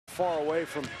Far away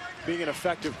from being an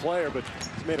effective player, but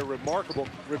he's made a remarkable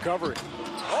recovery.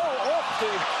 Oh,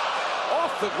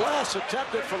 off the glass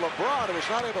attempted for LeBron, who was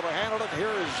not able to handle it. Here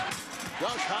is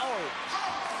Josh Howard.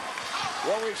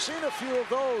 Well, we've seen a few of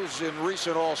those in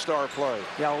recent All-Star play.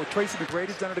 Yeah, well, Tracy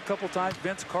McGrady's done it a couple times.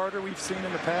 Vince Carter, we've seen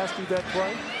in the past do that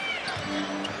play.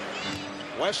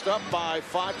 West up by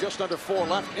 5, just under 4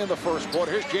 left in the first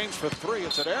quarter. Here's James for 3.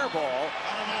 It's an air ball.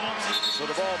 So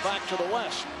the ball back to the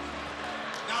West.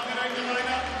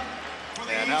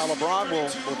 And now LeBron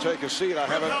will take a seat. I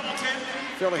have a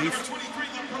feeling he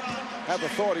had the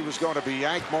thought he was going to be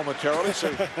yanked momentarily.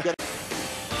 So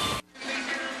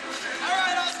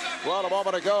well, a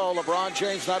moment ago, LeBron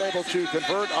James not able to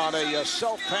convert on a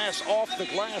self-pass off the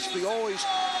glass. The always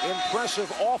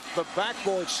impressive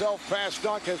off-the-backboard self-pass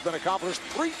dunk has been accomplished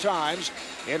 3 times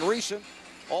in recent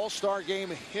All-Star game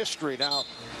history. Now,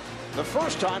 the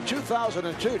first time,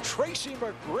 2002, Tracy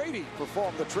McGrady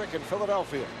performed the trick in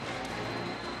Philadelphia.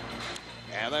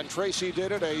 And then Tracy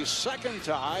did it a second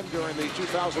time during the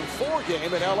 2004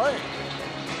 game in LA.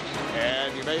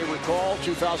 And you may recall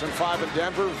 2005 in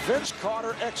Denver, Vince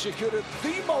Carter executed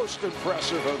the most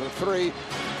impressive of the 3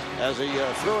 as he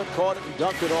threw it, caught it, and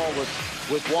dunked it all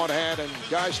with one hand. And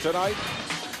guys, tonight,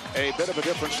 a bit of a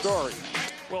different story.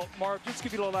 Well, Marv, just to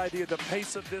give you a little idea of the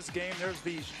pace of this game. There's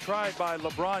the try by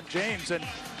LeBron James and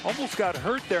almost got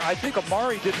hurt there. I think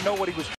Amari didn't know what he was